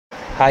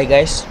Hi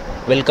guys,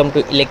 welcome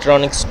to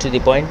Electronics to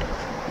the Point.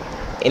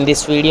 In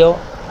this video,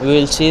 we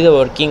will see the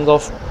working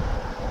of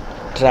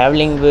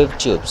traveling wave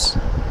tubes.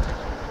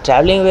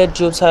 Traveling wave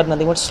tubes are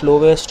nothing but slow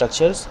wave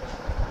structures.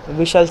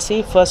 We shall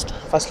see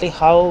firstly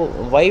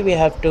why we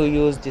have to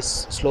use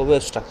these slow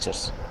wave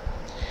structures.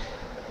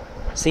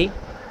 See,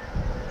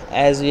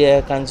 as we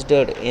are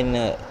considered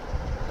in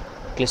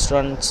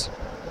Klystrons,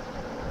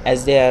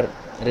 as they are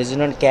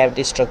resonant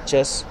cavity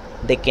structures,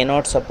 they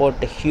cannot support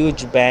a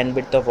huge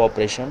bandwidth of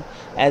operation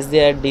as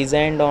they are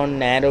designed on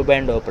narrow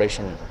band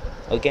operation.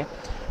 Okay,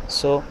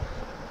 so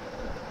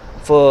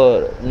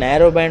for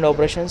narrow band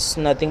operations,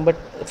 nothing but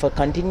for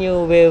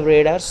continue wave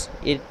radars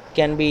it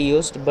can be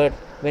used, but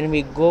when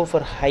we go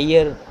for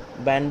higher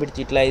bandwidth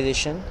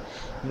utilization,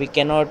 we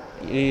cannot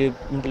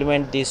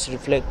implement these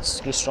reflex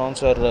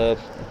Klystrons or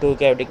two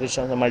cavity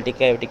Klystrons or multi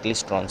cavity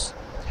Klystrons.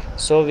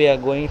 So we are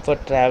going for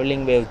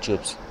traveling wave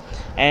tubes,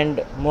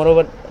 and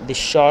moreover the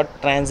short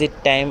transit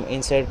time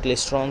inside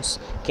Klystrons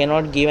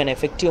cannot give an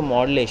effective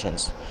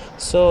modulations.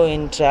 So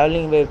in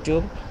traveling wave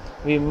tube,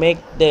 we make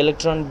the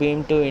electron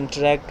beam to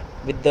interact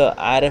with the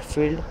RF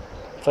field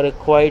for a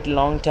quite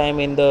long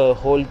time in the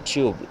whole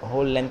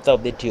length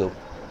of the tube.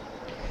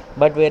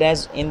 But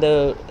whereas in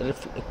the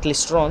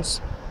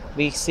Klystrons,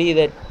 we see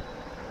that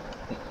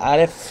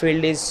RF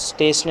field is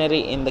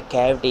stationary in the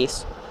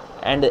cavities,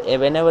 and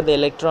whenever the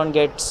electron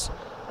gets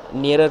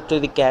nearer to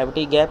the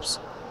cavity gaps,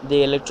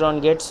 the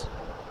electron gets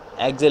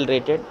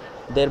accelerated,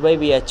 thereby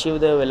we achieve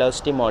the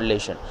velocity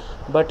modulation.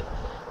 But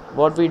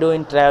what we do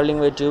in traveling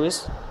wave tube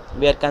is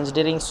we are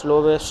considering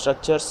slow wave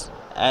structures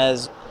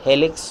as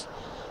helix,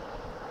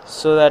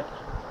 so that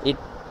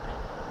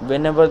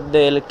whenever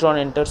the electron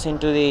enters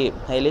into the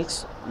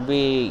helix,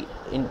 we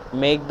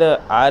make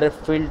the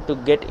RF field to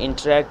get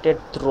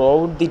interacted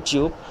throughout the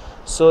tube,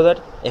 so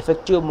that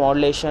effective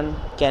modulation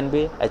can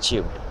be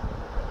achieved.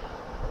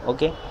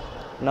 Okay,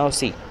 now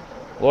see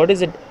what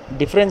is the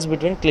difference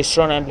between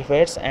Klystron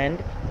amplifiers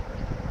and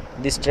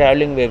these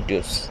traveling wave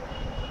tubes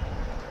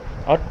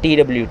or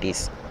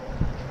TWTs.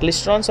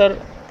 Klystrons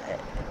are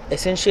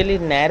essentially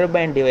narrow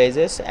band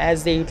devices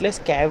as they utilize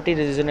cavity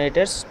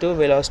resonators to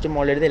velocity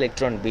modulate the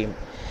electron beam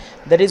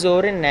that is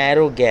over a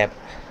narrow gap,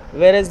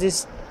 whereas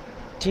these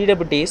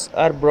TWTs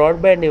are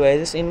broadband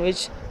devices in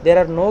which there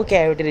are no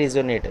cavity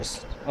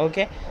resonators.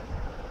 Okay,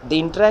 the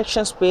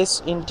interaction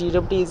space in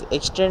TWT is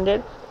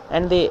extended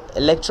and the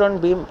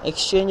electron beam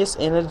exchanges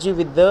energy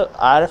with the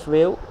RF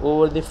wave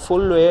over the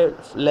full wave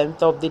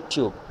length of the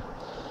tube.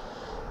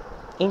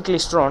 In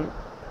Klystron,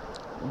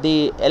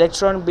 the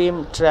electron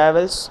beam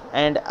travels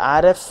and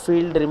RF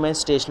field remains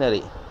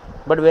stationary,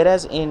 but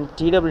whereas in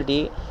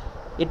TWT,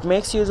 it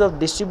makes use of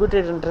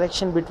distributed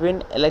interaction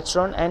between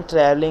electron and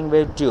traveling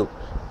wave tube.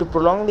 To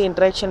prolong the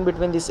interaction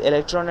between this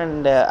electron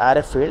and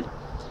RF field,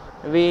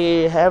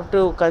 we have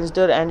to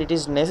consider, and it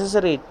is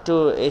necessary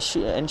to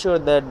ensure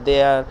that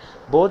they are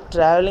both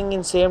traveling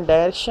in same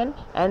direction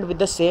and with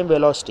the same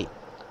velocity.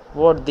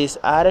 What this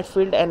RF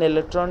field and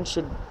electron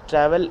should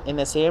travel in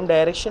the same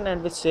direction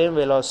and with same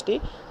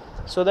velocity,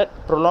 so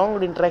that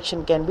prolonged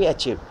interaction can be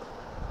achieved.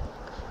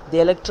 The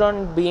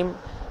electron beam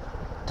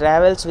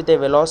travels with a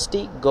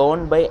velocity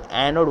governed by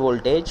anode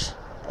voltage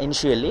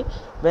initially.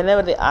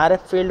 Whenever the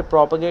RF field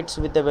propagates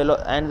with the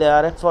and the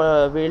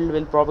RF field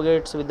will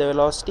propagate with the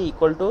velocity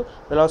equal to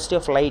velocity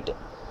of light.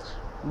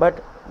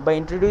 But by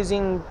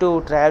introducing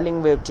to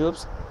traveling wave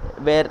tubes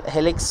where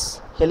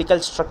helical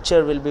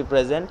structure will be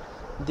present,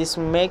 this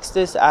makes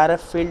this RF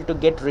field to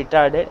get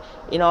retarded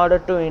in order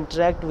to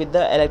interact with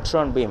the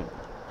electron beam.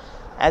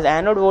 As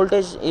anode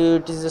voltage,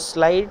 it is a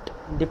slight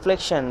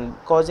deflection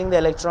causing the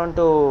electron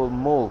to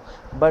move,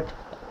 but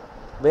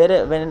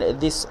when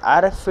this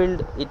RF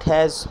field, it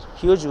has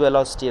huge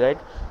velocity, right?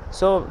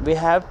 So we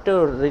have to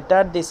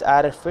retard this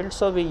RF field,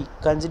 so we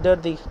consider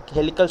the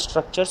helical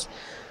structures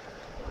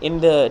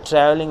in the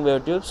traveling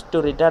wave tubes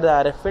to retard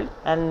the RF field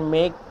and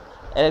make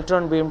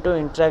electron beam to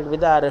interact with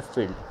the RF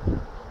field.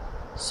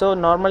 So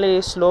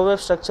normally slow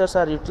wave structures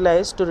are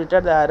utilized to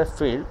retard the RF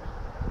field,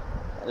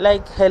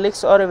 like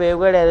helix or a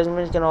waveguide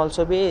arrangement can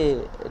also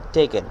be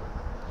taken.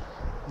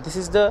 This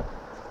is the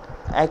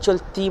actual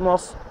theme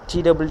of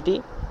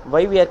TWT.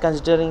 Why we are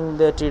considering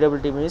the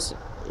TWT means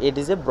it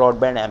is a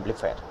broadband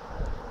amplifier.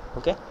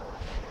 Okay,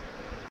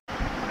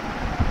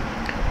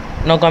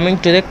 now coming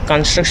to the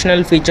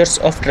constructional features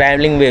of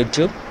traveling wave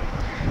tube.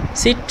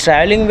 See,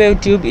 traveling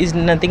wave tube is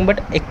nothing but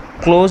a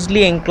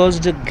closely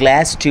enclosed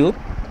glass tube.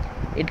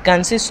 It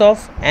consists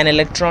of an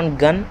electron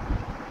gun,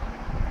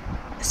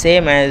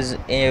 same as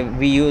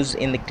we use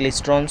in the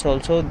Klystrons.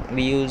 Also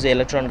we use the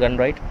electron gun,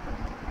 right,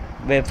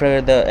 where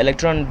the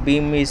electron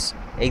beam is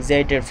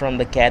excited from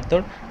the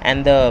cathode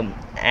and the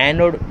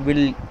anode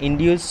will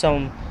induce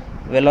some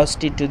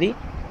velocity to the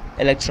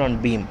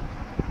electron beam.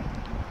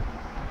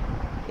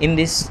 In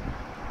this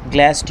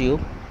glass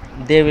tube,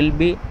 there will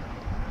be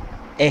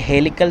a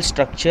helical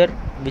structure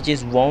which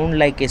is wound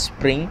like a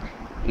spring.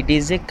 It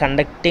is a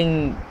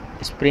conducting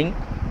spring.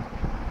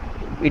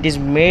 It is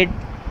made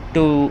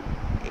to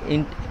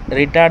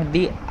retard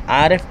the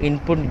RF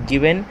input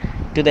given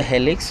to the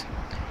helix.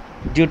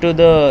 Due to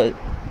the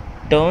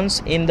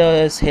turns in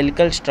the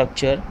helical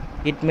structure,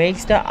 it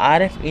makes the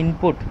RF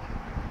input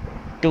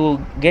to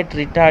get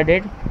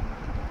retarded.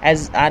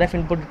 As RF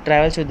input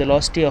travels with the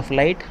velocity of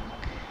light,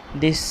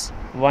 these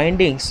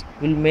windings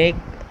will make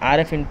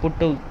RF input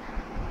to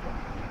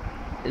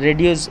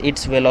reduce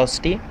its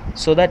velocity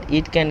so that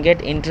it can get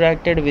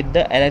interacted with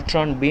the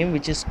electron beam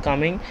which is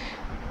coming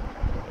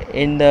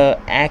in the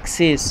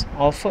axis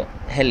of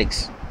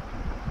helix.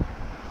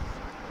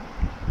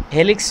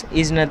 Helix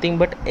is nothing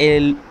but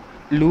a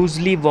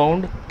loosely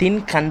wound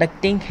thin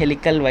conducting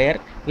helical wire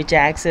which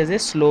acts as a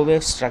slow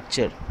wave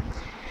structure.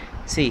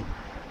 See,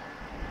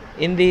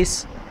 in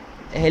this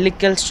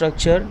helical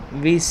structure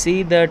we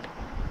see that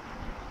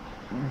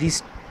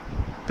this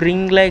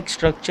spring like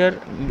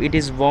structure, it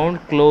is wound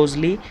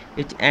closely,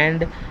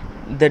 and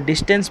the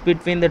distance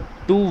between the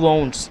two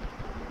wounds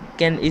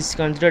is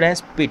considered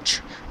as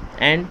pitch.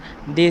 And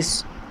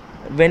this,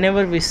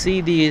 whenever we see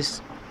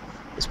this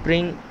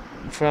spring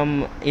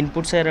from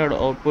input side or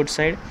output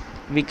side,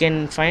 we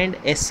can find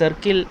a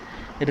circle.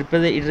 It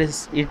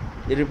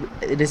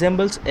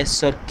resembles a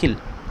circle,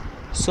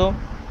 so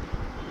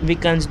we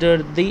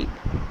consider the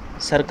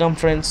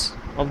circumference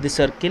of the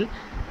circle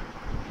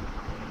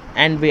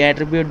and we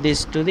attribute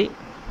this to the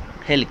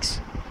helix.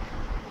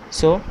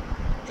 So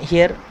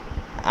here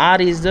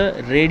r is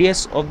the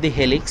radius of the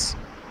helix,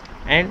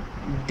 and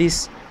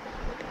this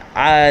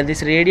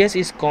radius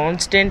is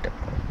constant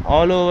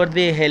all over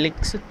the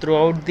helix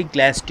throughout the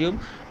glass tube.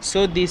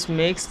 So this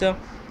makes the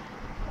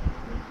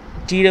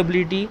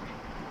TWT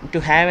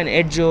to have an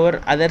edge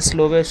over other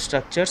slow wave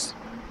structures.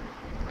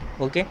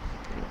 Okay,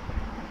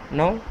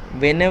 now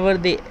whenever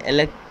the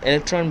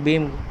electron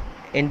beam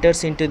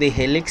enters into the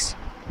helix,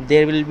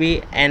 there will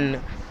be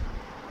an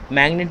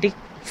magnetic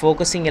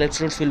focusing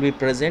electrodes will be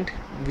present,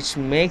 which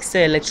makes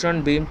the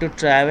electron beam to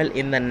travel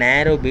in the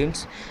narrow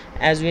beams.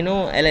 As we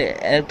know,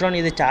 electron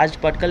is a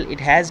charged particle, it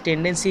has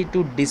tendency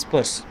to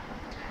disperse.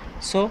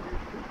 So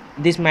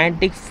this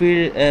magnetic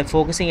field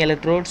focusing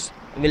electrodes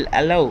will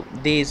allow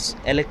this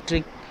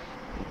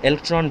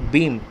electron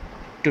beam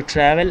to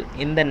travel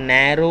in the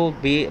narrow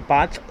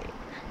path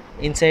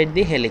inside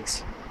the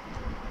helix.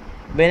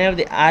 Whenever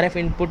the RF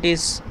input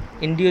is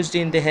induced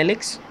in the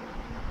helix,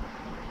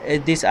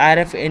 this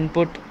RF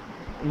input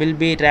will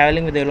be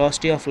traveling with the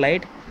velocity of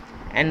light,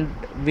 and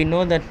we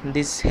know that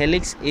this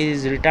helix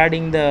is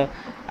retarding the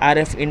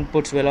RF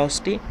input's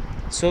velocity.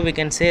 So we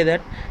can say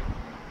that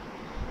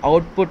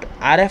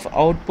RF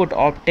output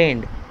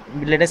obtained,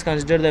 let us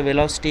consider the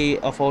velocity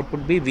of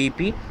output be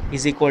Vp,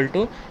 is equal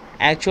to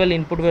actual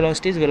input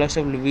velocity is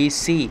velocity of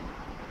Vc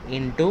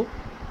into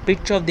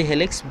pitch of the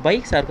helix by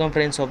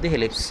circumference of the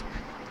helix.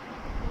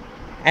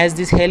 As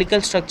this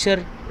helical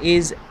structure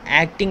is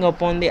acting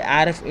upon the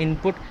RF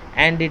input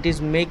and it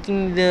is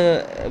making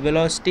the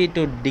velocity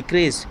to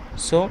decrease,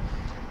 so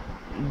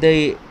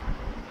the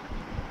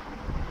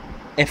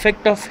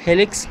effect of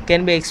helix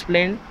can be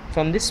explained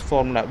from this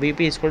formula: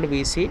 Vp is equal to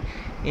Vc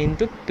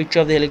into pitch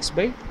of the helix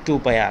by 2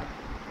 pi r.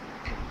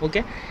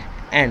 Okay,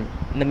 and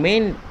the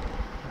main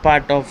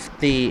part of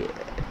the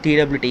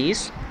TWT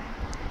is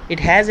it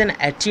has an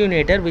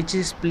attenuator which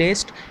is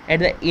placed at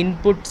the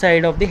input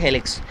side of the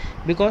helix,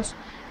 because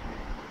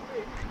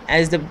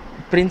as the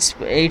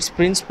its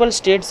principle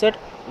states that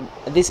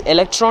this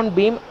electron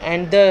beam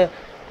and the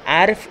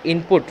RF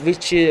input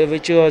which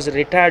was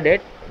retarded,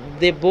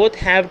 they both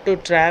have to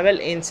travel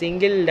in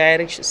single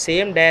direction,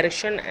 same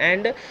direction,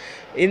 and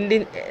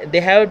they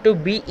have to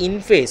be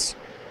in phase,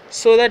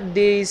 so that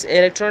this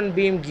electron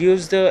beam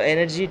gives the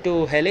energy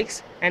to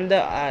helix and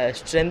the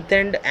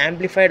strengthened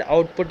amplified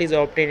output is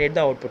obtained at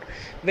the output.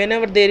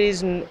 Whenever there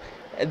is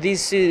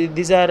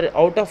these are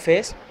out of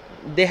phase,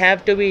 they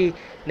have to be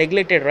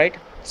neglected, right?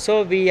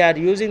 So we are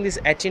using this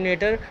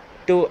attenuator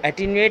to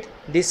attenuate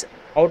this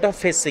out of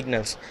phase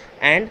signals,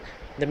 and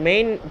the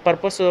main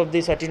purpose of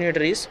this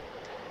attenuator is,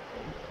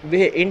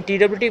 in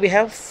TWT we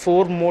have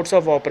 4 modes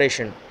of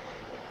operation.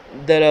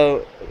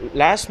 The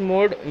last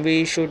mode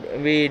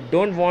we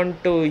don't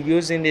want to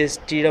use in this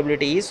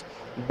TWT is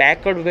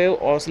backward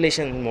wave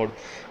oscillation mode.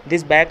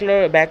 This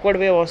backward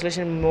wave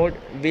oscillation mode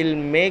will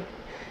make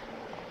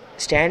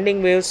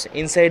standing waves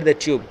inside the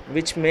tube,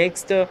 which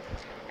makes the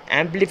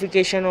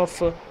amplification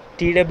of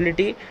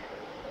TWT,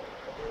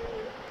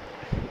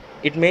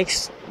 it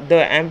makes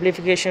the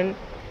amplification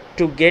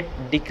to get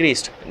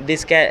decreased.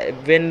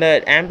 When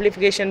the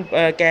amplification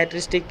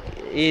characteristic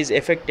is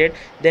affected,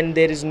 then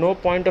there is no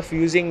point of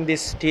using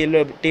this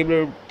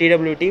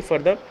TWT for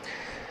the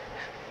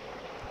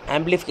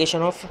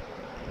amplification of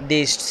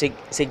this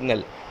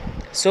signal.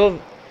 So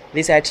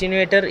this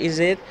attenuator is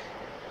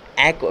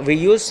we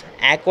use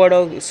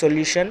aqueduct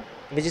solution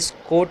which is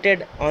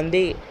coated on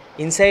the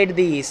inside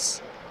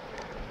these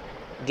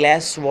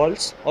glass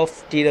walls of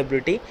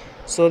TWT,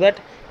 so that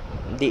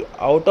the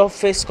out of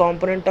phase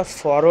component of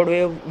forward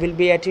wave will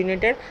be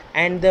attenuated,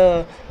 and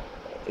the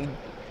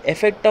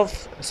effect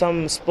of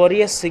some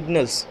spurious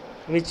signals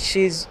which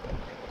is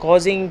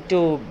causing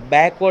to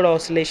backward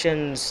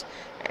oscillations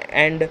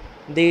and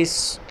these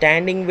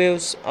standing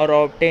waves are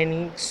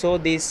obtaining, so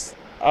these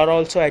are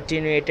also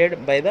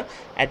attenuated by the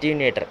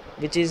attenuator,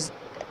 which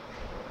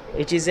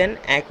is an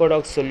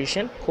aqueduct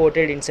solution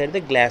coated inside the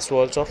glass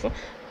walls of a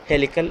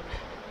helical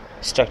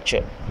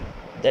structure,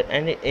 that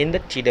and in the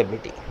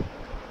TWT.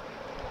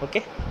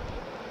 Okay,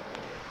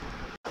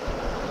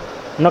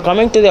 now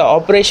coming to the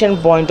operation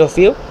point of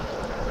view,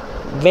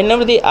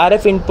 whenever the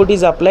RF input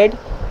is applied,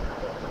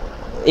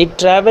 it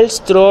travels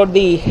throughout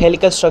the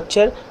helical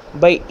structure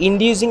by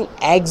inducing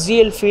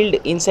axial field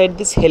inside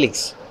this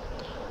helix.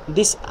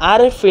 This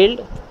RF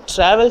field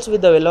travels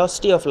with the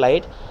velocity of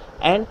light,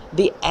 and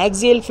the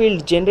axial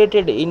field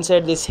generated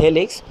inside this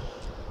helix,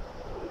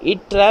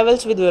 it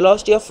travels with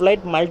velocity of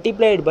light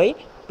multiplied by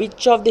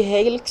pitch of the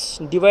helix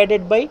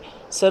divided by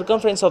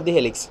circumference of the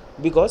helix,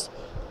 because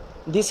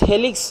this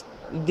helix,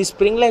 the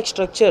spring like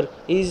structure,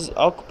 is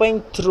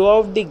occupying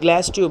throughout the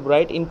glass tube,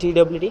 right, in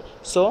TWT.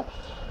 So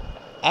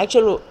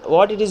actually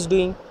what it is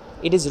doing,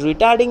 it is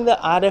retarding the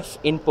RF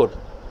input.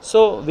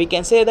 So we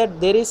can say that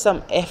there is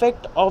some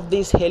effect of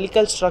this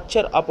helical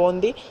structure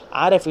upon the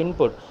RF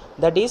input,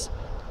 that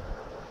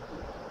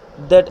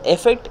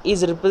effect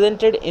is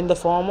represented in the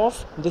form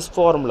of this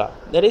formula,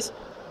 that is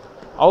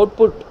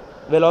output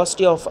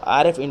velocity of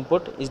RF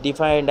input is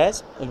defined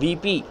as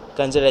Vp,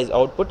 considered as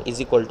output, is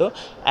equal to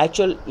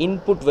actual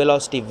input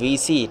velocity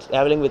Vc,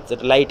 traveling with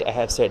light, I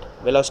have said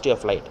velocity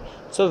of light,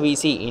 so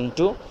Vc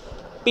into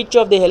pitch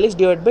of the helix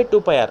divided by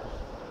 2 pi r.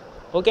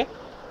 Okay,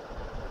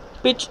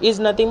 pitch is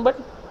nothing but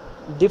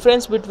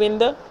difference between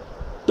the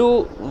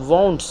two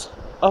wounds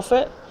of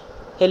a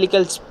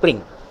helical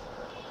spring.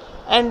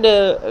 And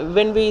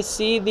when we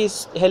see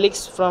this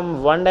helix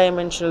from one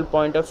dimensional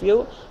point of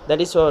view, that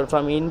is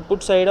from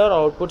input side or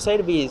output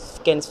side, we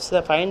can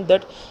find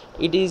that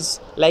it is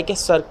like a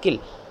circle.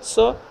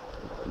 So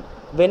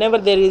whenever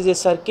there is a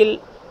circle,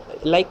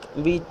 like,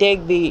 we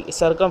take the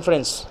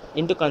circumference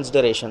into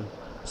consideration,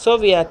 so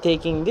we are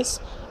taking this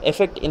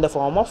effect in the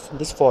form of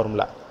this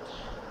formula.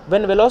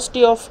 When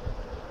velocity of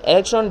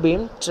electron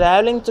beam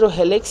traveling through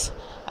helix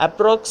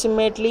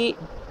approximately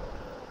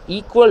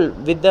equal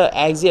with the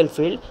axial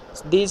field,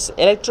 this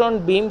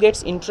electron beam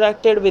gets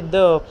interacted with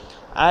the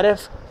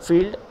RF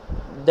field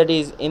that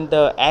is in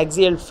the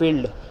axial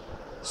field.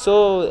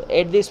 So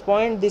at this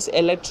point, this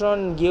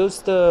electron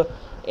gives the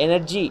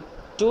energy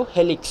to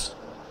helix,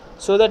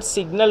 so that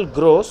signal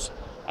grows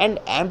and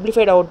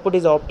amplified output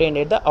is obtained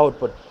at the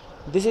output.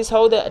 This is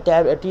how the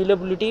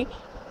TWT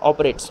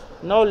operates.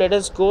 Now let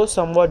us go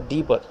somewhat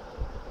deeper.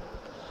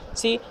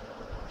 See,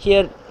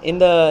 here in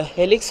the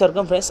helix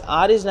circumference,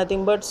 r is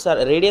nothing but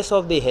radius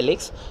of the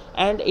helix,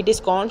 and it is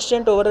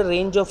constant over a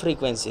range of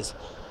frequencies.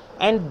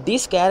 And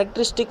this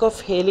characteristic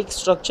of helix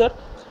structure,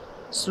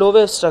 slow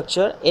wave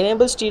structure,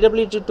 enables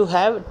TWT to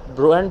have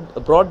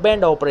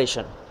broadband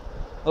operation.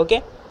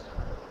 Okay,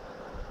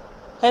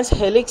 hence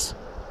helix,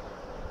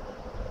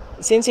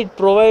 since it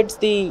provides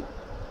the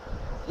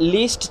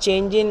least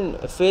change in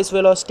phase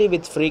velocity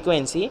with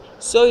frequency,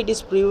 so it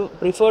is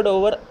preferred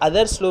over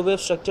other slow wave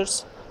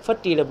structures for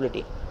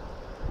TWT.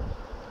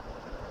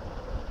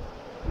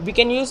 We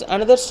can use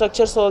another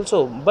structures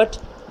also, but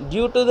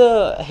due to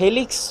the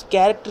helix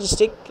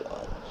characteristic,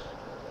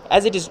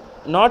 as it is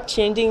not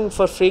changing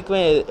for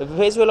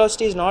phase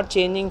velocity is not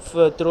changing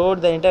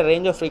throughout the entire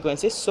range of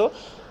frequencies, so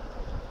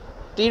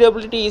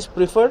TWT is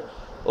preferred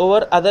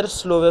over other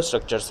slow wave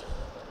structures.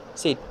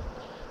 See,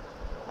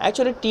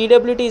 actually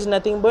TWT is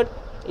nothing but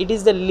it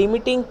is the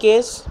limiting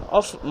case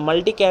of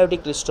multi-cavity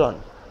Klystron.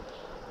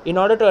 In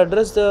order to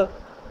address the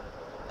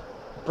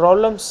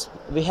problems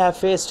we have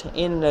faced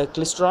in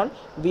Klystron,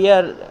 we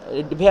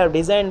have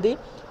designed the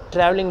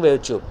traveling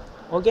wave tube.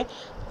 Okay,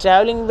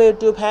 traveling wave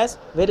tube has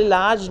very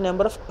large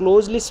number of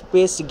closely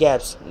spaced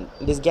gaps.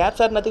 These gaps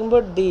are nothing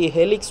but the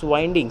helix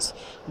windings.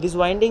 These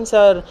windings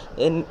are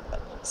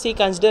see,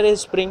 consider a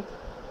spring,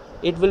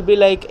 it will be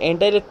like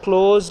entirely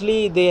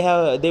closely they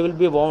will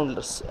be wound,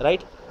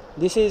 right?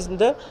 This is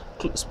the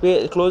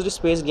closely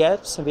spaced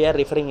gaps we are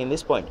referring in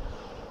this point.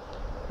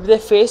 With a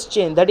phase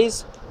change, that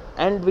is,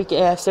 and we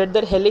have said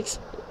that helix,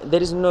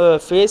 there is no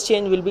phase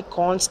change will be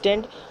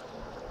constant,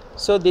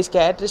 so this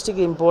characteristic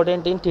is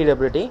important in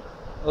TWT.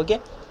 Okay,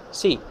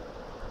 see,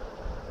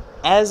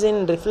 as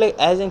in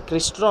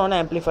Klystron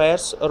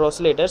amplifiers or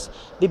oscillators,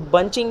 the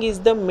bunching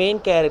is the main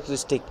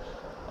characteristic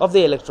of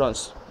the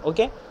electrons.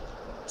 Okay,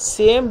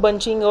 same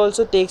bunching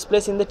also takes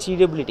place in the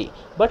TWT,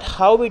 but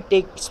how it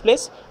takes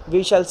place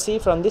we shall see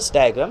from this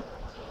diagram.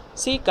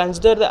 See,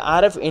 consider the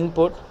RF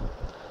input,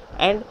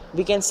 and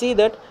we can see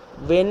that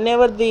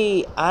whenever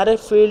the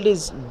RF field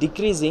is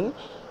decreasing,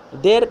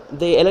 there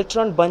the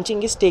electron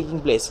bunching is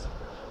taking place.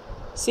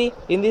 See,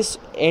 in this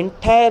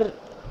entire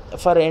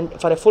for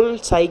a full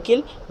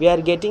cycle, we are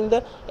getting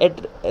the at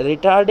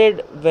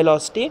retarded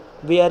velocity,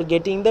 we are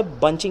getting the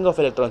bunching of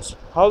electrons.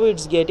 How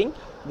it's getting,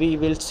 we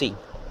will see.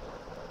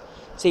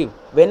 See,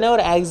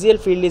 whenever axial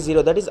field is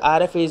 0, that is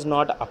RF is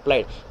not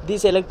applied,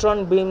 this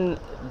electron beam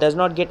does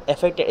not get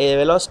affected,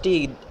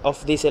 velocity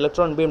of this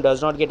electron beam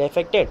does not get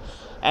affected,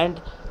 and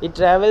it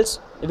travels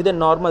with a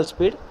normal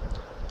speed.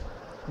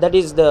 that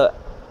is the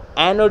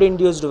anode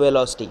induced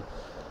velocity.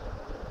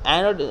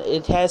 Anode,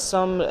 it has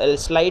some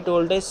slight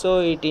voltage, so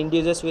it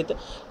induces with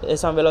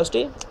some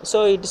velocity,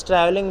 so it is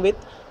traveling with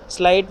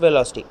slight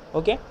velocity.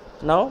 Okay,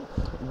 now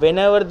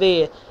whenever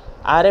the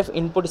RF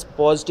input is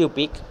positive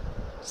peak,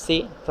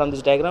 see from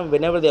this diagram,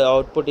 whenever the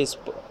output is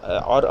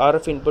or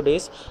RF input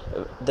is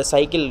the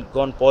cycle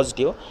gone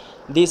positive,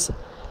 this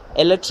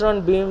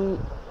electron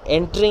beam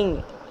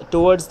entering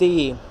towards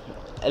the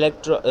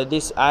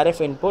this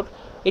RF input,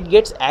 it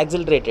gets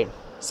accelerated.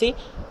 See,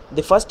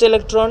 the first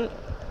electron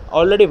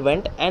already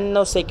went, and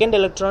now second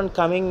electron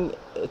coming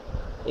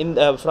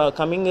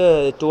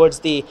towards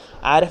the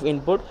RF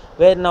input,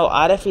 where now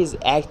RF is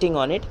acting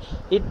on it.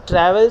 It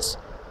travels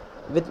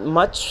with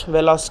much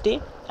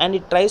velocity and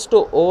it tries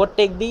to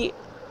overtake the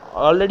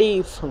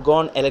already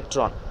gone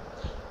electron.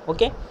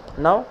 Okay,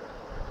 now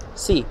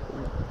see,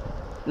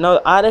 now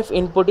RF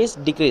input is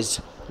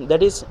decreased,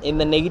 that is in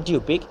the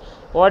negative peak.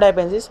 What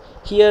happens is,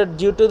 here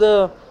due to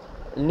the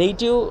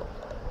negative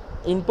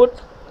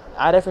input,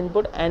 RF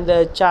input, and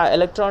the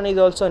electron is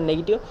also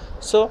negative,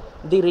 so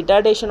the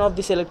retardation of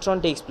this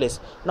electron takes place.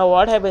 Now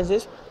what happens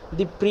is,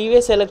 the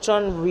previous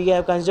electron we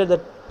have considered the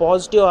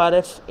positive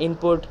RF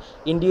input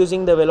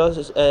inducing the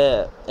velocity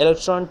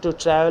electron to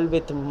travel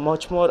with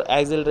much more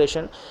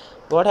acceleration.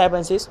 What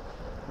happens is,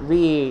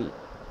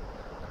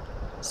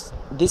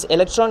 this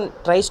electron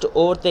tries to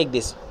overtake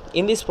this.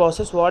 In this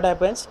process, what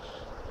happens,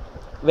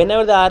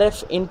 whenever the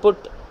RF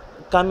input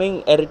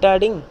coming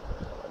retarding,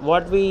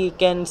 what we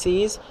can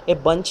see is a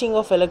bunching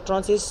of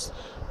electrons is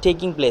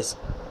taking place.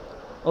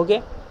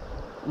 Okay,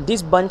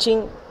 this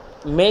bunching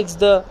makes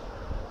the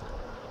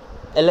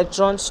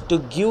electrons to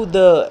give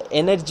the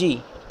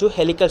energy to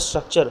helical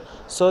structure,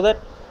 so that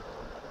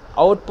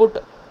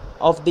output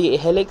of the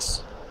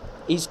helix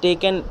is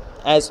taken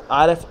as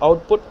RF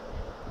output.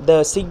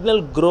 The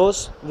signal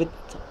grows with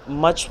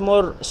much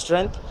more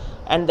strength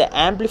and the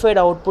amplified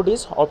output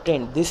is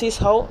obtained. This is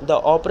how the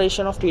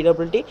operation of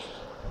TWT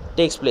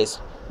takes place.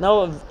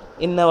 Now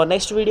in our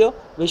next video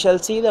we shall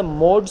see the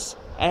modes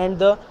and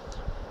the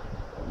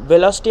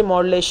velocity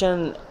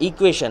modulation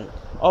equation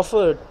of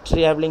a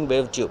traveling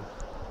wave tube.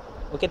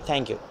 Okay,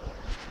 thank you.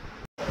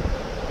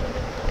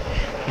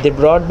 The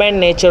broadband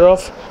nature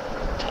of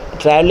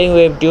traveling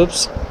wave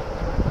tubes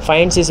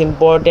finds its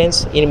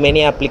importance in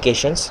many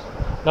applications.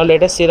 Now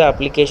let us see the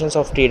applications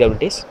of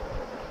TWTs.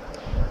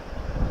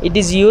 It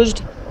is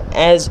used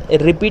as a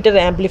repeater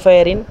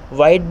amplifier in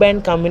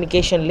wideband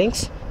communication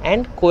links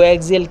and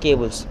coaxial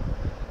cables,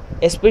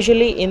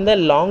 especially in the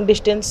long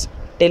distance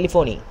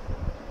telephony.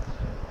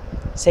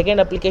 Second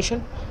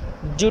application,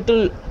 due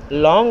to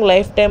long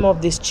lifetime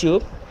of this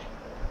tube,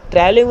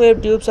 traveling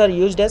wave tubes are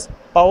used as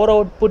power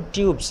output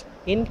tubes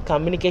in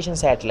communication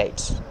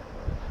satellites.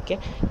 Okay,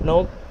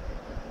 now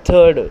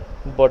third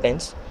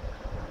importance,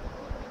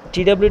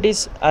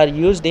 TWTs are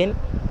used in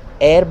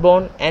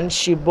airborne and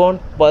shipborne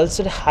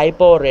pulsed high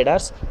power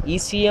radars.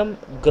 ECM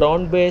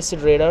ground based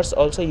radars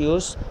also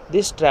use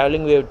these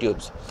traveling wave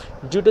tubes.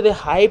 Due to the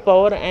high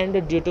power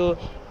and due to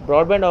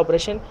broadband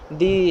operation,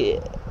 the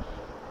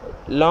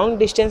long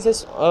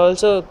distances are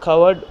also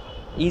covered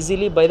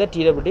easily by the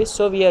TWTs,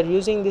 so we are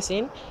using this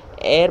in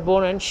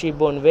airborne and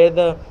shipborne, where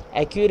the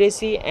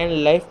accuracy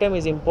and lifetime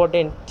is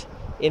important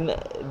in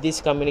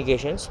these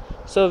communications,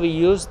 so we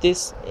use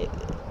this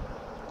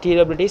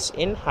TWTs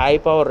in high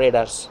power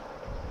radars.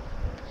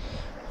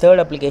 Third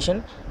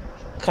application,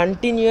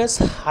 continuous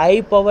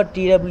high power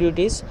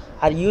TWTs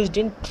are used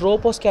in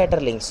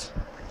troposcatter links.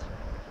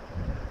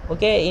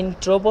 Okay, in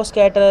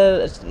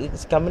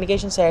troposcatter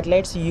communication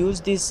satellites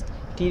use these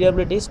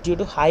TWTs due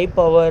to high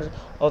power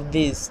of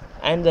these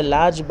and the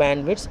large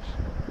bandwidths.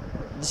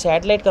 The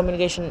satellite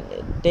communication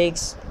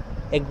takes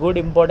a good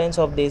importance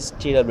of these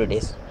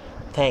TWTs.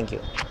 Thank you.